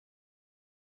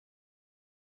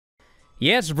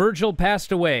Yes, Virgil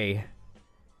passed away.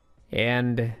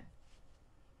 And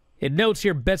it notes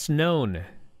here best known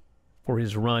for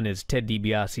his run as Ted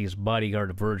DiBiase's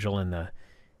bodyguard of Virgil in the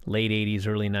late 80s,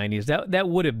 early 90s. That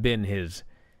would have been his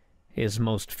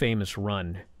most famous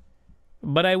run.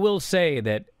 But I will say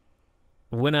that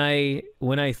when I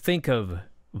think of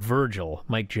Virgil,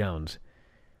 Mike Jones,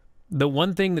 the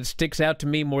one thing that sticks out to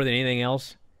me more than anything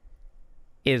else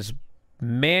is,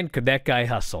 man, could that guy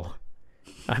hustle.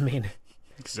 I mean,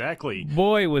 exactly.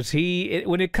 Boy, was he,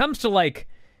 when it comes to like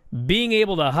being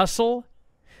able to hustle,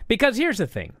 because here's the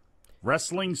thing.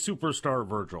 Wrestling superstar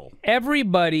Virgil.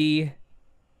 Everybody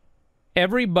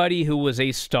who was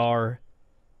a star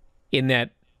in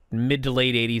that mid to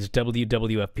late 80s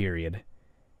WWF period,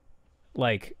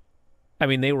 like, I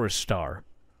mean, they were a star.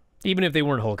 Even if they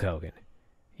weren't Hulk Hogan.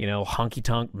 You know, Honky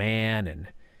Tonk Man and,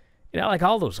 you know, like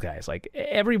all those guys. Like,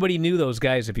 everybody knew those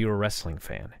guys if you were a wrestling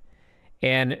fan.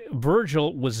 And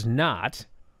Virgil was not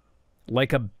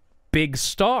like a big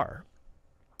star.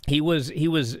 He was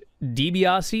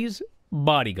DiBiase's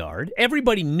bodyguard.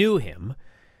 Everybody knew him.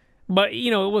 But, you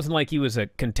know, it wasn't like he was a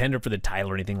contender for the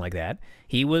title or anything like that.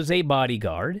 He was a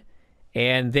bodyguard.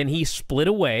 And then he split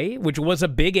away, which was a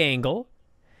big angle.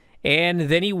 And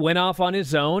then he went off on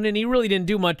his own, and he really didn't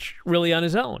do much really on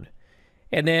his own.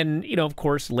 And then, you know, of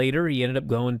course, later he ended up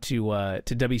going to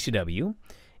WCW.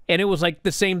 And it was like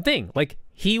the same thing. Like,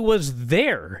 he was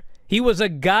there. He was a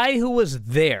guy who was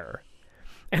there.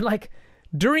 And, like,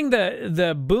 during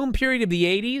the boom period of the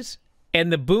 80s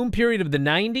and the boom period of the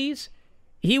 90s,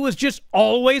 he was just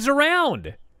always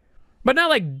around. But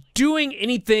not, like, doing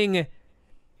anything,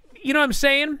 you know what I'm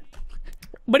saying?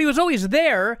 But he was always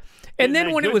there. And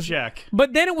then when it was,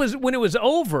 but then when it was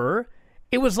over,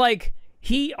 it was like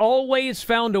he always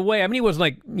found a way. I mean, he wasn't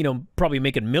like, you know, probably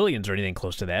making millions or anything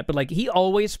close to that, but like he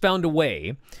always found a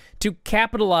way to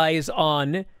capitalize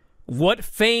on what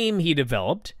fame he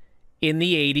developed in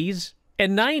the 80s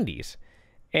and 90s.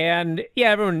 And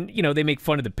yeah, everyone, you know, they make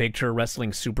fun of the picture,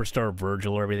 wrestling superstar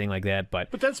Virgil or everything like that,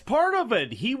 but that's part of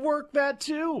it. He worked that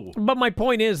too. But my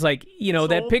point is, like, you know,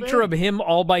 that picture of him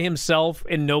all by himself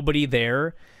and nobody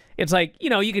there. It's like, you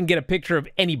know, you can get a picture of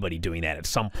anybody doing that at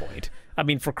some point. I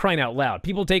mean, for crying out loud.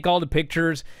 People take all the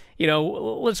pictures. You know,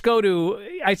 let's go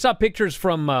to... I saw pictures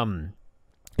from,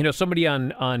 you know, somebody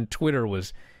on Twitter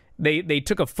was... They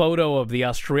took a photo of the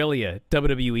Australia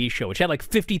WWE show, which had like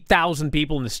 50,000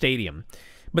 people in the stadium.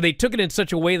 But they took it in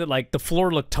such a way that, like, the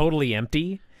floor looked totally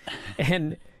empty.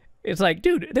 And... it's like,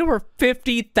 dude, there were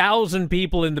 50,000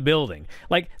 people in the building.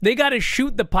 Like, they got to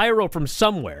shoot the pyro from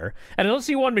somewhere. And unless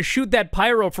you want them to shoot that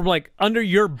pyro from, like, under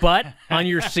your butt on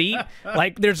your seat,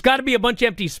 like, there's got to be a bunch of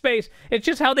empty space. It's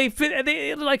just how they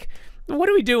fit. Like, what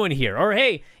are we doing here? Or,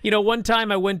 hey, you know, one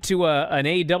time I went to an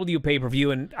AEW pay-per-view,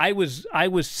 and I was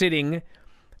sitting,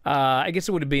 I guess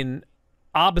it would have been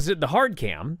opposite the hard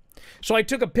cam. So I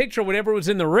took a picture of whatever was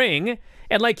in the ring,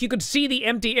 and, like, you could see the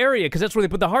empty area because that's where they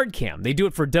put the hard cam. They do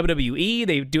it for WWE.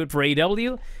 They do it for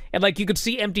AEW. And, like, you could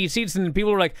see empty seats, and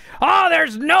people were like, oh,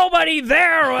 there's nobody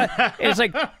there. And it's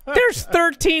like, there's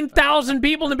 13,000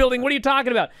 people in the building. What are you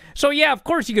talking about? So, yeah, of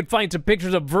course you could find some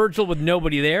pictures of Virgil with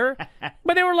nobody there.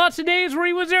 But there were lots of days where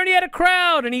he was there and he had a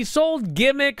crowd, and he sold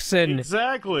gimmicks. And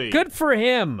exactly. Good for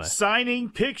him. Signing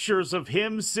pictures of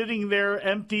him sitting there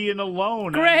empty and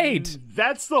alone. Great. I mean,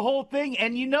 that's the whole thing.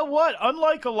 And you know what?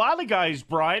 Unlike a lot of guys,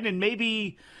 Bryan, and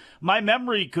maybe my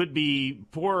memory could be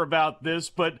poor about this,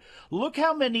 but look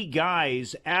how many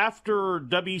guys after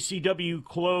WCW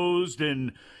closed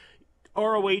and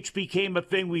ROH became a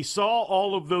thing, we saw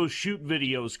all of those shoot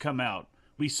videos come out.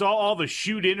 We saw all the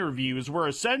shoot interviews where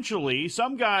essentially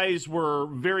some guys were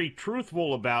very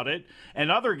truthful about it, and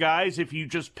other guys, if you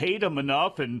just paid them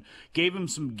enough and gave them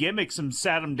some gimmicks and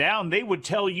sat them down, they would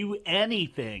tell you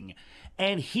anything.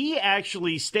 And he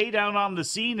actually stayed out on the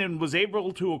scene and was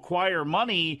able to acquire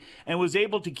money and was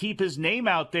able to keep his name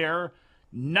out there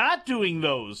not doing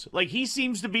those. Like, he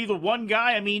seems to be the one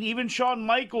guy. I mean, even Shawn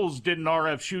Michaels did an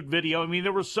RF shoot video. I mean,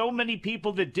 there were so many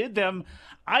people that did them.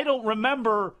 I don't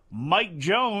remember Mike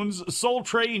Jones, Soul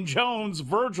Train Jones,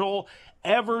 Virgil,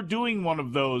 ever doing one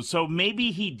of those. So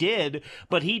maybe he did,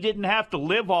 but he didn't have to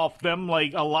live off them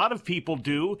like a lot of people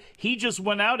do. He just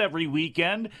went out every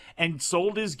weekend and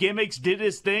sold his gimmicks, did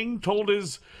his thing, told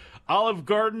his Olive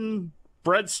Garden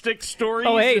breadstick stories.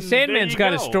 Oh, hey, Sandman's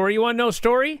got a story. You want to know a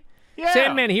story? Yeah.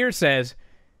 Sandman here says,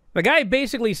 the guy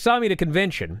basically saw me at a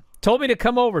convention, told me to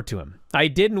come over to him. I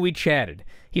did, and we chatted.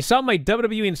 He saw my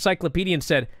WWE encyclopedia and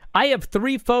said, I have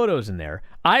 3 photos in there.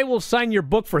 I will sign your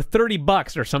book for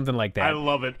 $30 or something like that. I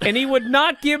love it. And he would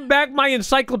not give back my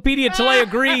encyclopedia until I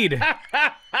agreed.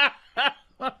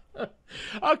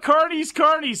 Carney's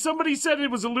Carney. Somebody said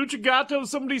it was a Lucha Gato.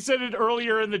 Somebody said it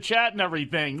earlier in the chat and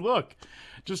everything. Look,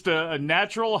 just a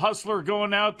natural hustler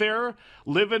going out there,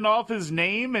 living off his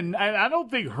name, and I don't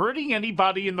think hurting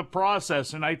anybody in the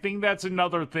process. And I think that's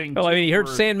another thing. Well, I mean, he hurt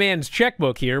Sandman's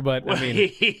checkbook here, but I mean,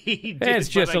 it's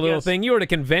just a little thing. You were at a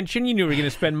convention. You knew you were going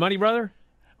to spend money, brother.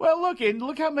 Well,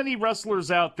 look how many wrestlers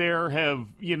out there have,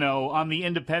 on the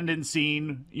independent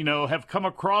scene, have come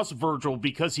across Virgil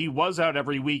because he was out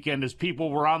every weekend as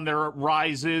people were on their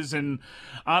rises and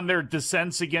on their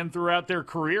descents again throughout their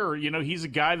career. He's a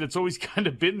guy that's always kind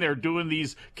of been there doing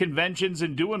these conventions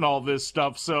and doing all this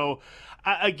stuff. So,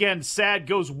 again, sad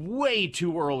goes way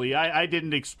too early. I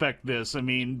didn't expect this. I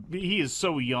mean, he is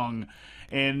so young,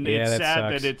 and it's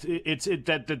sad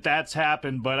that that's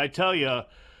happened. But I tell you,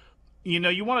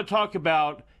 you want to talk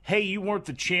about, hey, you weren't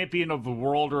the champion of the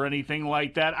world or anything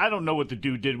like that. I don't know what the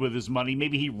dude did with his money.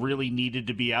 Maybe he really needed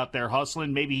to be out there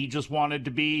hustling. Maybe he just wanted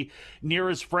to be near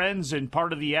his friends and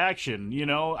part of the action.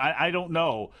 I don't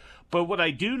know. But what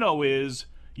I do know is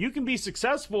you can be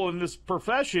successful in this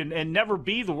profession and never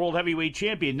be the world heavyweight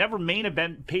champion, never main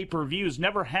event pay-per-views,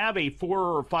 never have a 4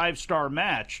 or 5-star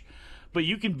match. But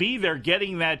you can be there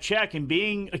getting that check and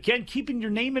being, again, keeping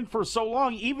your name in for so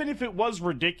long, even if it was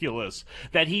ridiculous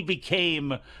that he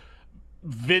became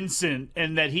Vincent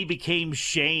and that he became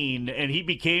Shane and he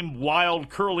became Wild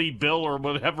Curly Bill or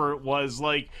whatever it was.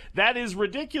 Like, that is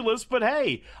ridiculous, but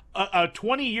hey, a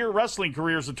 20-year wrestling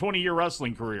career is a 20-year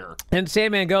wrestling career. And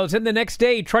Sandman goes, and the next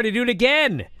day, try to do it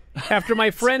again. After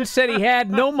my friend said he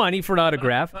had no money for an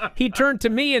autograph, he turned to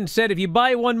me and said, if you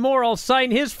buy one more, I'll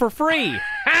sign his for free.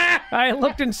 I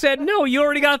looked and said, no, you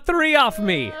already got 3 off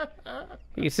me.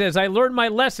 He says, I learned my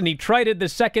lesson. He tried it the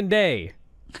second day.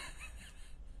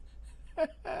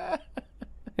 Yeah,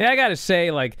 I got to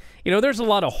say, there's a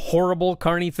lot of horrible,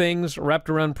 carny things wrapped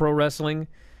around pro wrestling,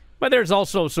 but there's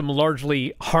also some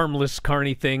largely harmless,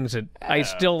 carny things that I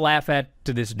still laugh at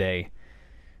to this day.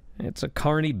 It's a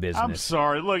carny business. I'm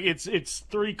sorry. Look, it's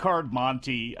 3-card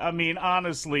Monty. I mean,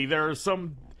 honestly, there are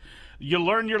some... You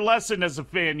learn your lesson as a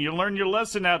fan. You learn your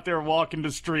lesson out there walking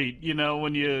the street,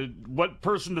 what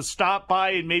person to stop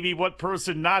by and maybe what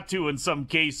person not to in some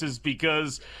cases,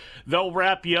 because they'll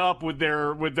wrap you up with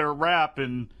their rap,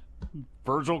 and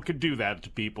Virgil could do that to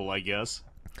people, I guess.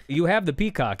 You have the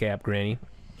Peacock app, Granny.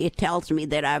 It tells me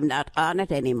that I'm not on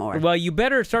it anymore. Well, you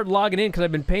better start logging in because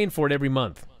I've been paying for it every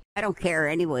month. I don't care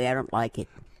anyway. I don't like it.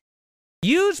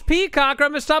 Use Peacock or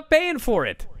I'm going to stop paying for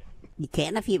it. You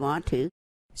can if you want to.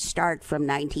 Start from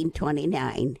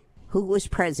 1929. Who was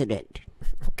president?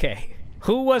 Okay.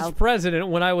 Who was president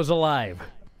when I was alive?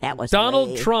 That was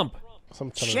Donald Trump.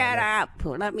 Shut up.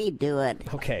 Let me do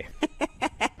it. Okay.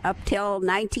 Up till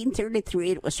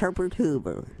 1933, it was Herbert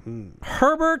Hoover.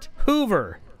 Herbert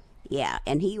Hoover. Yeah,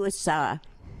 and he was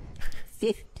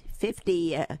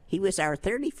 50. He was our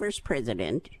 31st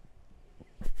president.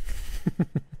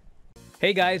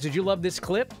 Hey guys, did you love this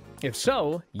clip? If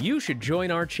so, you should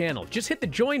join our channel. Just hit the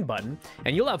join button,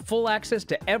 and you'll have full access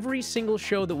to every single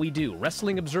show that we do.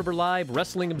 Wrestling Observer Live,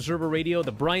 Wrestling Observer Radio,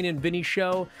 The Bryan and Vinny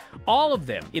Show, all of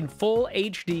them in full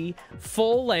HD,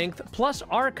 full length, plus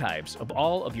archives of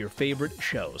all of your favorite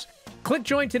shows. Click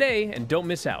join today and don't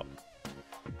miss out.